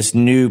added this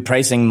new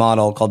pricing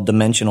model called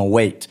dimensional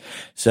weight.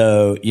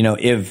 So,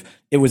 if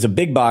it was a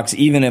big box,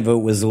 even if it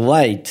was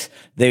light,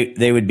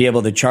 they would be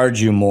able to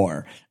charge you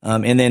more.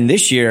 And then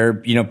this year,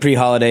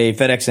 pre-holiday,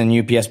 FedEx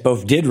and UPS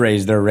both did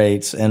raise their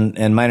rates,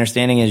 and my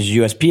understanding is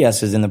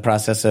USPS is in the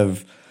process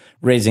of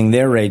raising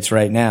their rates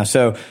right now.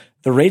 So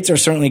the rates are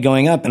certainly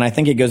going up. And I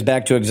think it goes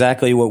back to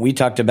exactly what we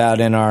talked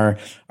about in our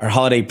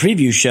holiday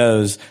preview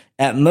shows.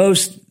 At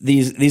most,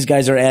 these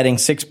guys are adding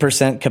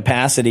 6%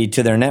 capacity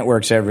to their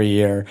networks every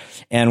year.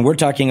 And we're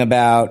talking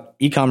about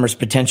e-commerce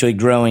potentially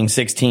growing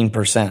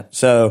 16%.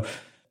 So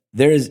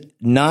there is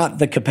not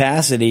the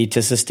capacity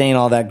to sustain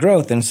all that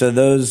growth. And so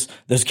those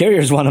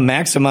carriers want to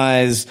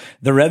maximize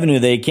the revenue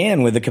they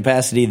can with the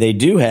capacity they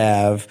do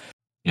have.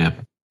 Yeah.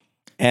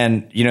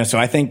 And, so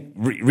I think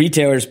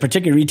retailers,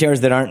 particularly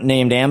retailers that aren't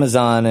named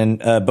Amazon, and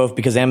both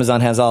because Amazon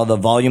has all the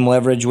volume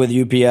leverage with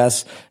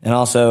UPS, and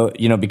also,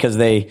 because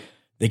they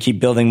keep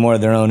building more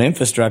of their own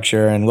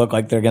infrastructure and look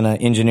like they're going to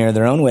engineer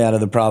their own way out of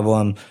the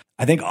problem.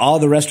 I think all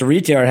the rest of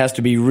retailer has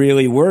to be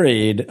really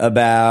worried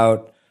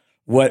about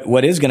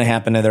what is going to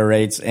happen to their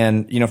rates.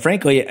 And,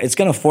 frankly, it's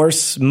going to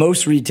force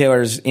most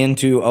retailers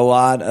into a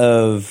lot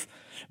of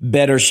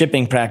better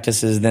shipping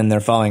practices than they're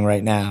following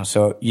right now.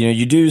 So,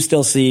 you do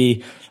still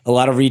see a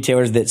lot of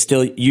retailers that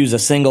still use a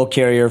single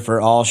carrier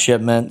for all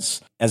shipments,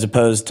 as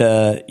opposed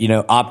to,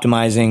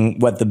 optimizing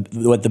what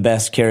the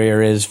best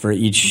carrier is for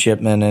each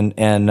shipment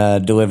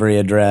and delivery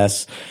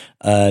address.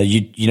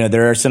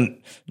 There are some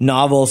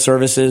novel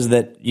services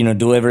that,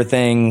 deliver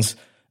things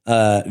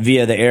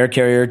via the air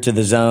carrier to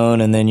the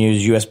zone and then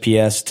use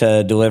USPS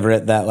to deliver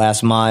it that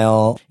last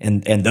mile.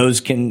 And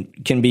those can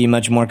be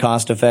much more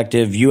cost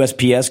effective.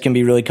 USPS can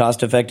be really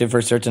cost effective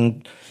for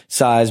certain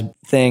size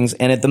things.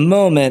 And at the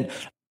moment,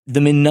 the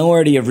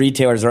minority of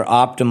retailers are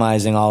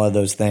optimizing all of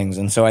those things.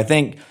 And so I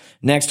think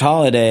next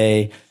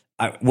holiday,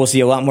 we'll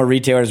see a lot more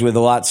retailers with a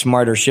lot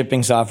smarter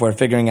shipping software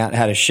figuring out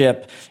how to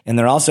ship. And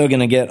they're also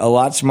going to get a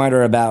lot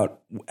smarter about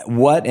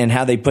what and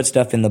how they put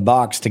stuff in the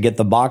box to get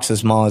the box as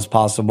small as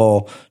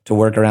possible to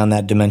work around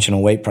that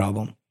dimensional weight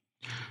problem.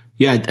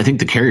 Yeah, I think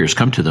the carriers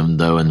come to them,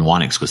 though, and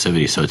want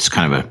exclusivity. So it's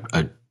kind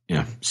of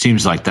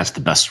seems like that's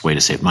the best way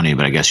to save money.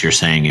 But I guess you're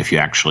saying if you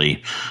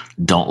actually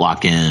don't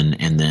lock in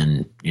and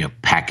then,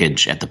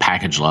 package at the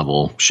package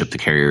level, ship the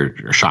carrier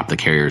or shop the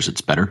carriers,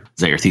 it's better.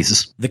 Is that your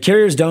thesis? The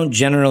carriers don't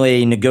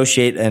generally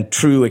negotiate a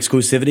true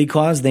exclusivity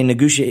clause. They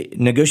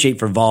negotiate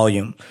for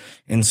volume.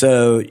 And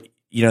so,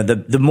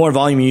 the more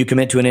volume you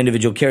commit to an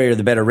individual carrier,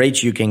 the better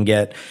rates you can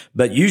get.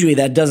 But usually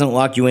that doesn't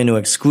lock you into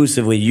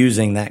exclusively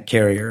using that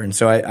carrier. And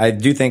so I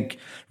do think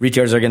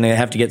retailers are going to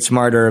have to get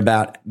smarter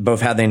about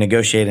both how they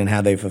negotiate and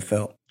how they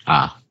fulfill.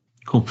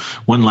 Cool.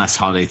 One last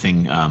holiday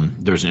thing.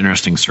 There's an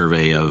interesting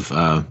survey of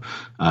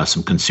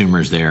some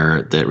consumers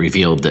there that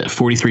revealed that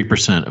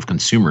 43% of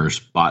consumers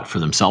bought for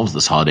themselves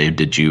this holiday. What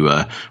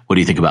do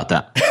you think about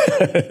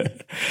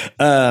that?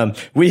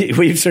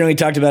 We've certainly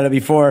talked about it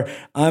before.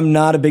 I'm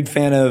not a big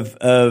fan of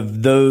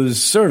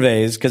those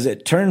surveys because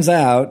it turns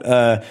out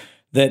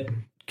that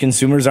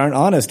consumers aren't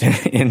honest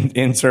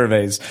in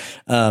surveys.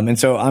 And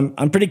so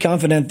I'm pretty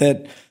confident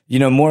that,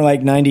 more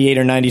like 98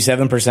 or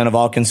 97% of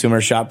all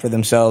consumers shop for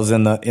themselves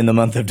in the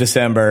month of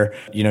December.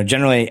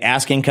 Generally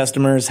asking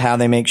customers how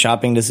they make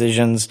shopping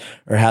decisions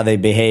or how they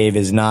behave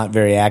is not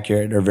very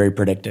accurate or very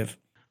predictive.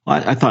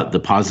 Well, I thought the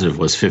positive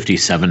was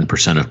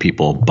 57% of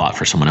people bought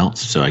for someone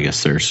else. So I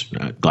guess there's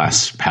a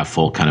glass half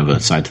full kind of a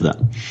side to that.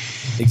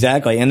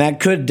 Exactly. And that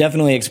could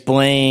definitely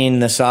explain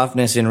the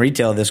softness in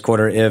retail this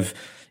quarter if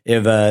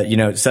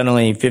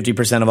suddenly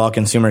 50% of all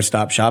consumers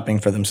stop shopping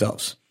for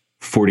themselves.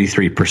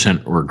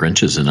 43% were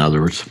Grinches, in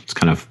other words.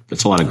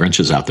 It's a lot of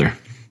Grinches out there.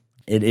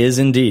 It is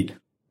indeed.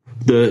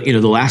 The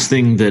last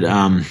thing that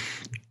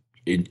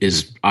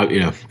is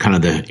kind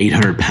of the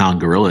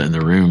 800-pound gorilla in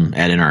the room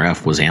at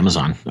NRF was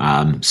Amazon.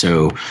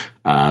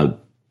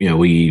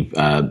 We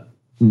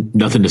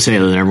nothing to say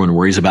other than everyone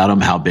worries about them.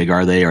 How big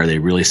are they? Are they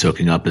really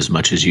soaking up as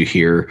much as you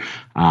hear?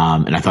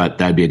 And I thought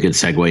that'd be a good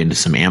segue into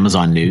some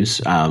Amazon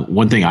news.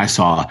 One thing I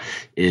saw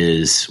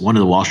is one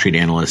of the Wall Street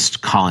analysts,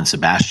 Colin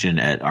Sebastian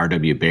at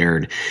RW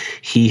Baird.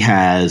 He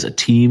has a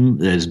team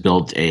that has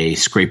built a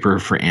scraper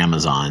for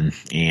Amazon.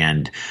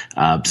 And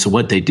so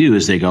what they do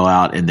is they go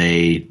out and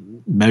they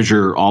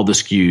measure all the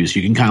SKUs.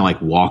 You can kind of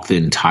like walk the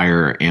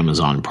entire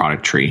Amazon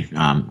product tree.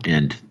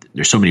 And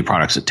there's so many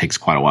products, it takes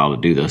quite a while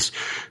to do this.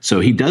 So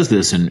he does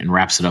this and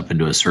wraps it up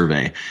into a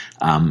survey.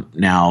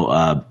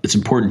 Now, it's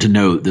important to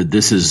note that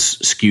this is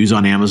SKUs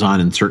on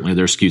Amazon, and certainly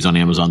there's SKUs on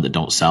Amazon that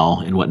don't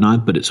sell and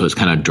whatnot, but so it's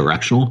kind of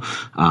directional.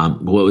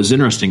 But what was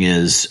interesting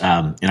is,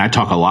 and I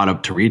talk a lot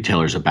up to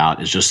retailers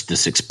about, is just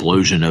this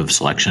explosion of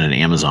selection at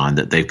Amazon,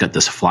 that they've got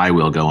this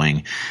flywheel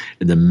going.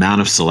 The amount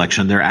of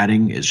selection they're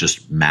adding is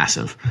just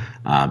massive.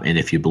 And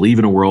if you believe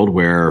in a world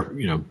where,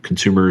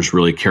 consumers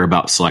really care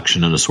about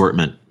selection and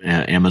assortment,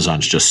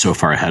 Amazon's just so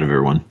far ahead of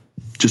everyone.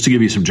 Just to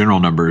give you some general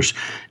numbers,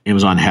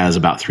 Amazon has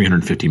about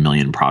 350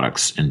 million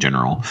products in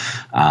general.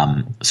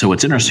 So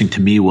what's interesting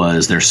to me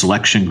was their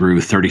selection grew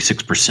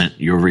 36%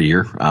 year over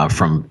year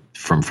from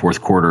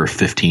fourth quarter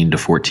 15 to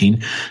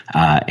 14,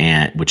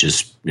 and which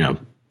is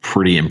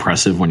pretty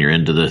impressive when you're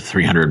into the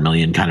 300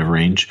 million kind of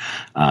range.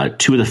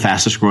 Two of the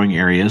fastest growing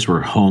areas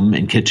were home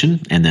and kitchen,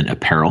 and then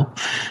apparel.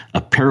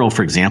 Apparel,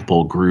 for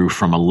example, grew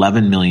from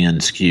 11 million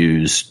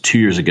SKUs 2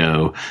 years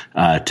ago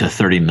to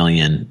 30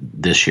 million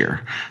this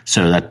year.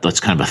 So that's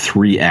kind of a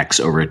 3x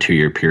over a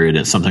 2-year period.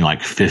 It's something like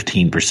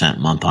 15%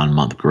 month on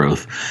month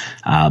growth.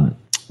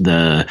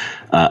 The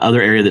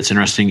other area that's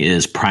interesting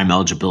is Prime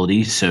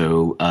eligibility.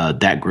 So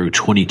that grew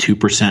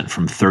 22%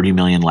 from 30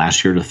 million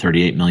last year to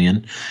 38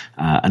 million.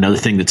 Another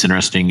thing that's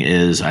interesting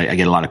is I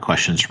get a lot of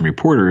questions from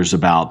reporters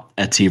about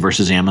Etsy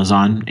versus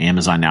Amazon.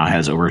 Amazon now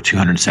has over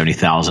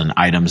 270,000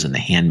 items in the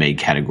handmade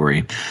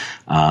category.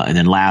 And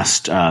then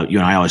last, you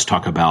and I always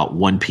talk about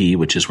 1P,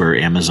 which is where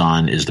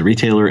Amazon is the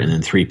retailer, and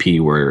then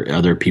 3P, where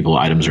other people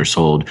items are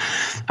sold.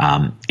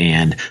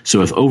 And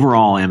so if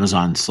overall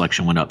Amazon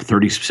selection went up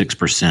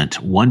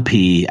 36%,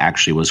 1P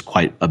actually was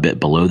quite a bit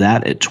below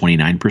that at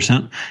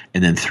 29%.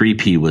 And then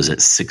 3P was at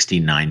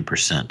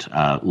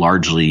 69%,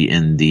 largely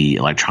in the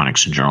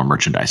electronics and general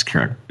merchandise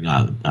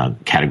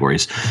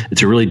categories.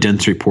 It's a really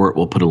dense report.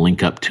 We'll put a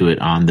link up to it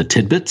on the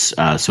tidbits.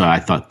 So I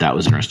thought that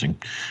was interesting.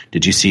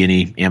 Did you see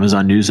any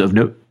Amazon news of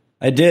note?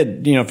 I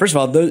did. First of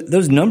all,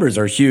 those numbers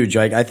are huge.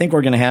 I think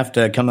we're going to have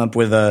to come up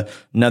with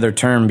another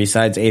term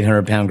besides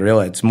 800-pound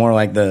gorilla. It's more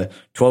like the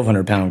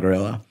 1,200-pound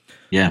gorilla.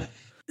 Yeah.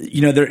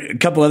 There are a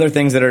couple other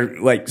things that are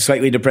like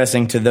slightly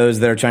depressing to those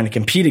that are trying to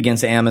compete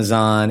against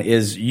Amazon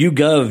is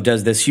YouGov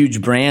does this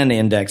huge brand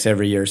index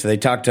every year. So they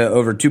talk to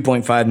over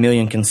 2.5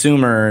 million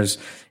consumers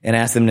and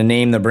ask them to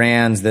name the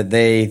brands that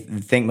they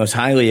think most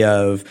highly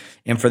of.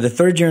 And for the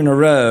third year in a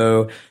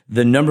row,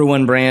 the number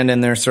one brand in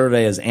their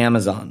survey is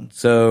Amazon.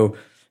 So,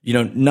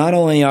 not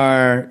only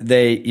are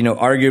they,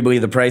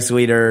 arguably the price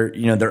leader,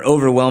 they're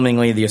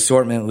overwhelmingly the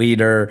assortment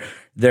leader.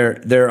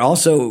 They're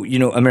also,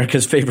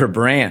 America's favorite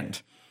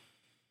brand.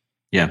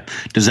 Yeah.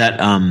 Does that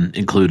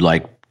include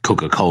like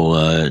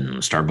Coca-Cola and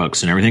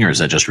Starbucks and everything, or is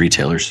that just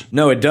retailers?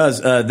 No, it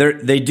does.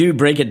 They do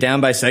break it down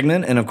by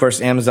segment, and of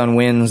course, Amazon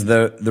wins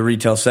the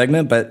retail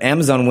segment, but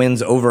Amazon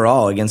wins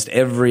overall against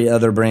every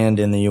other brand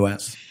in the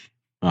U.S.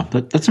 Well,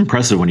 that's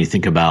impressive when you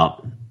think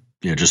about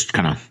just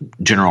kind of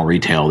general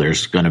retail.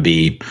 There's going to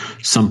be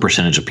some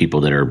percentage of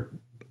people that are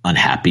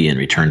unhappy and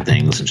return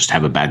things and just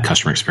have a bad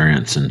customer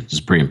experience, and it's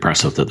pretty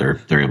impressive that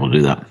they're able to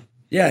do that.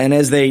 Yeah, and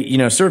as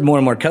they serve more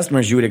and more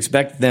customers, you would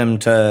expect them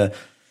to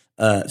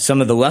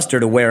some of the luster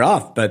to wear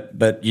off, but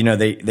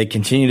they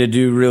continue to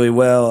do really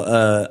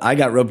well. I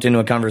got roped into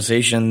a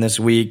conversation this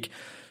week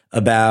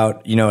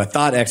about, a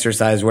thought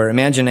exercise where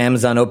imagine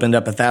Amazon opened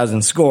up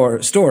 1,000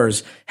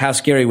 stores. How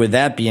scary would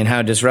that be? And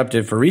how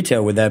disruptive for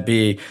retail would that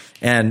be?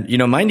 And,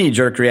 my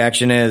knee-jerk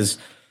reaction is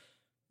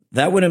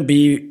that wouldn't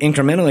be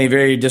incrementally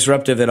very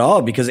disruptive at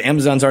all because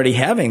Amazon's already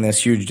having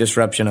this huge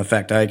disruption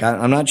effect.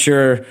 I'm not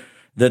sure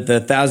that the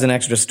 1,000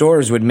 extra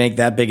stores would make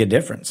that big a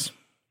difference.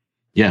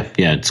 Yeah.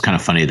 It's kind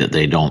of funny that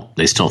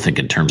they still think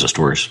in terms of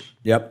stores.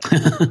 Yep.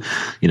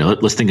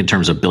 Let's think in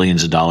terms of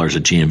billions of dollars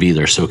of GMV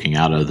they're soaking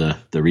out of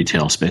the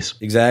retail space.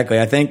 Exactly.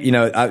 I think,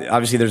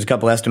 obviously there's a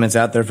couple estimates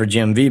out there for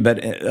GMV,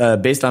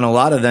 but based on a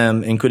lot of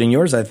them, including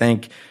yours, I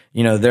think,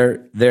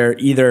 they're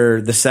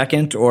either the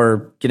second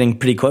or getting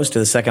pretty close to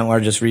the second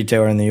largest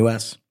retailer in the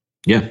U.S.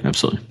 Yeah,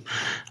 absolutely.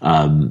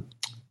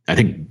 I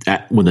think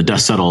that when the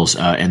dust settles,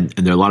 and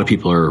there are a lot of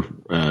people are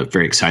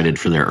very excited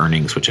for their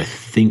earnings, which I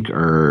think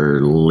are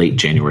late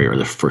January or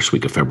the first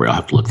week of February. I'll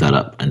have to look that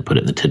up and put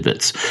it in the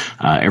tidbits.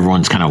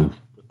 Everyone's kind of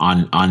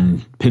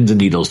on pins and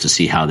needles to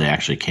see how they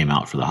actually came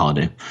out for the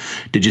holiday.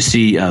 Did you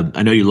see,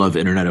 I know you love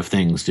Internet of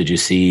Things. Did you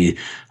see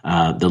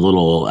the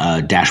little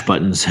dash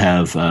buttons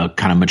have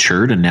kind of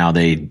matured and now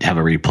they have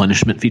a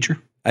replenishment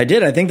feature? I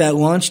did. I think that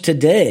launched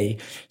today.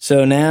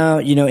 So now,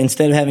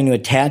 instead of having to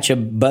attach a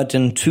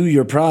button to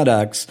your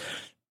products,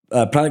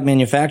 a product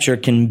manufacturer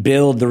can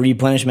build the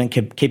replenishment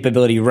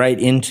capability right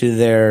into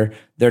their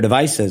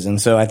devices.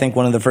 And so I think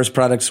one of the first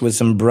products was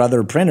some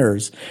Brother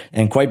printers.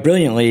 And quite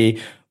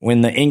brilliantly,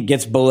 when the ink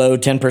gets below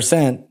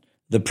 10%,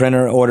 the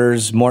printer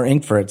orders more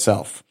ink for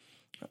itself.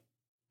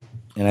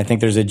 And I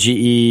think there's a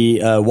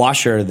GE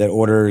washer that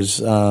orders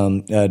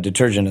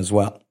detergent as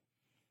well.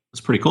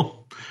 That's pretty cool.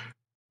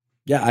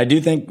 Yeah, I do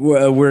think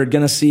we're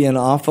going to see an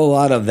awful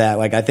lot of that.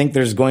 Like, I think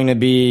there's going to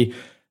be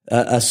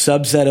a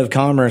subset of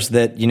commerce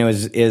that,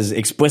 is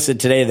explicit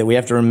today that we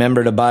have to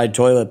remember to buy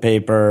toilet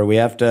paper. We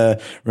have to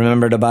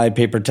remember to buy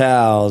paper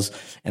towels.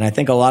 And I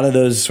think a lot of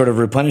those sort of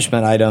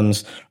replenishment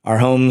items, our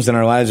homes and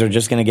our lives are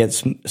just going to get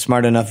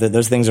smart enough that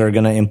those things are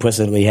going to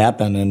implicitly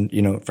happen.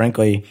 And,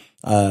 frankly,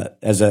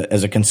 as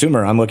a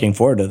consumer, I'm looking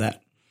forward to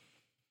that.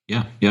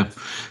 Yeah.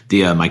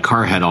 My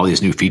car had all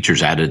these new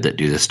features added that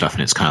do this stuff,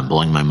 and it's kind of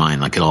blowing my mind.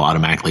 Like, it'll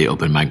automatically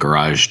open my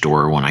garage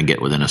door when I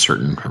get within a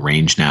certain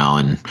range now,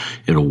 and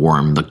it'll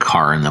warm the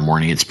car in the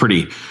morning. It's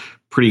pretty.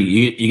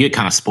 You get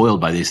kind of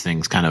spoiled by these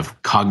things, kind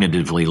of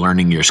cognitively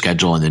learning your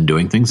schedule and then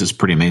doing things. It's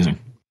pretty amazing.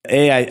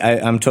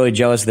 I'm totally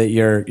jealous that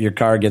your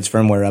car gets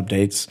firmware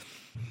updates.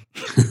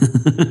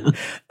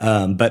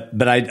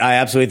 But I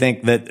absolutely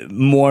think that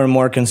more and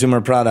more consumer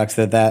products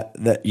that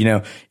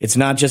it's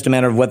not just a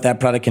matter of what that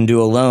product can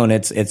do alone.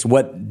 It's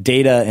what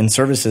data and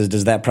services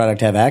does that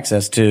product have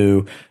access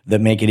to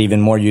that make it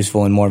even more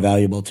useful and more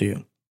valuable to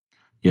you.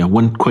 Yeah,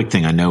 one quick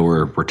thing. I know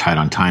we're tight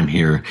on time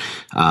here.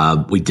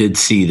 We did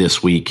see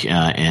this week,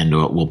 and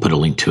we'll put a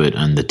link to it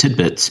on the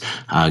tidbits.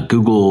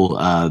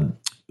 Google.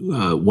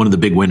 One of the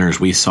big winners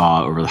we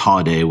saw over the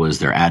holiday was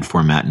their ad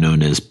format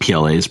known as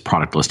PLAs,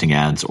 product listing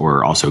ads,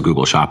 or also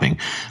Google Shopping.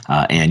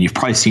 And you've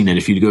probably seen it.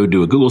 If you go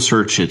do a Google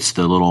search, it's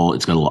got a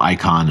little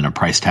icon and a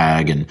price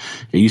tag. And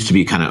it used to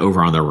be kind of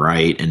over on the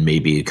right and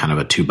maybe kind of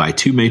a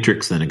 2x2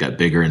 matrix. Then it got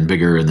bigger and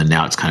bigger. And then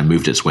now it's kind of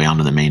moved its way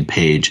onto the main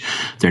page.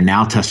 They're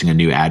now testing a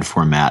new ad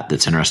format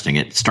that's interesting.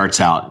 It starts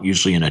out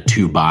usually in a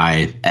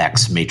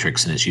 2x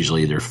matrix, and it's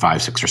usually either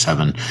 5, 6, or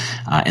 7.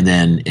 And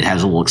then it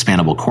has a little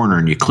expandable corner,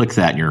 and you click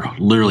that, and your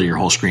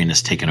whole screen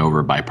is taken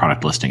over by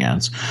product listing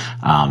ads.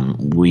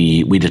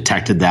 We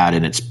detected that,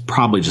 and it's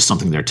probably just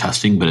something they're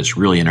testing, but it's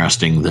really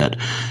interesting that,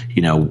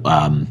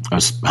 I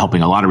was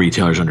helping a lot of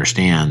retailers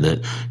understand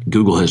that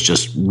Google has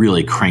just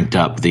really cranked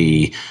up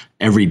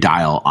every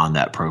dial on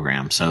that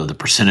program. So the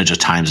percentage of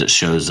times it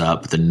shows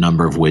up, the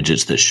number of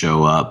widgets that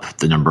show up,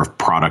 the number of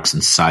products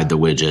inside the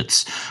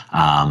widgets,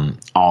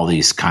 all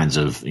these kinds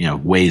of,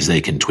 ways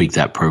they can tweak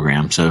that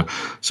program. So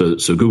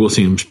Google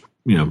seems,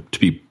 to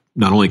be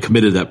not only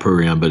committed to that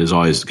program, but is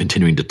always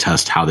continuing to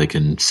test how they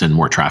can send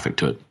more traffic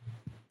to it.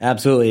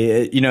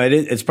 Absolutely.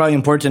 It's probably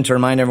important to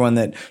remind everyone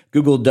that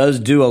Google does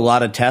do a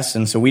lot of tests.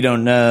 And so we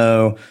don't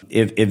know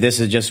if this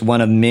is just one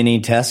of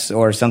many tests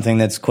or something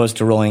that's close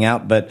to rolling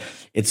out, but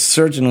it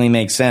certainly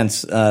makes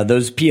sense.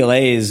 Those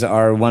PLAs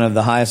are one of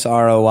the highest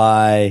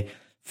ROI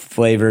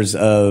flavors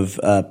of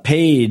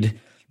paid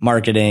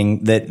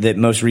marketing that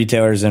most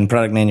retailers and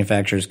product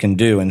manufacturers can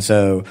do. And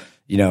so,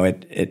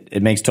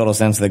 it makes total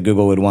sense that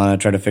Google would want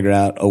to try to figure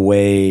out a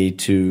way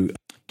to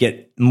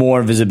get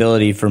more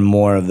visibility for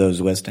more of those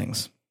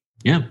listings.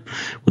 Yeah.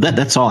 Well,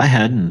 that's all I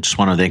had. And just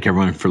want to thank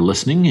everyone for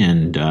listening,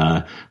 and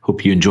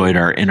hope you enjoyed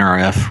our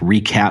NRF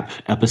recap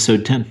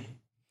episode 10.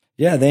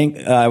 Yeah,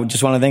 I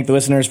just want to thank the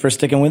listeners for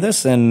sticking with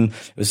us. And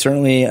it was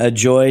certainly a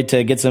joy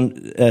to get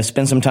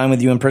spend some time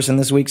with you in person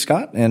this week,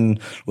 Scott, and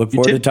look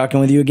forward to talking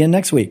with you again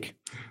next week.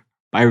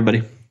 Bye,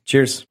 everybody.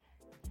 Cheers.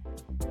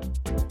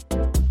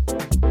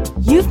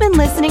 You've been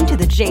listening to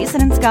The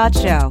Jason and Scott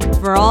Show.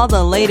 For all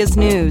the latest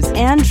news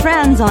and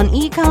trends on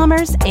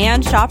e-commerce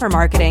and shopper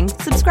marketing,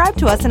 subscribe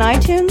to us on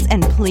iTunes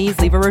and please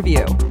leave a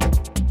review.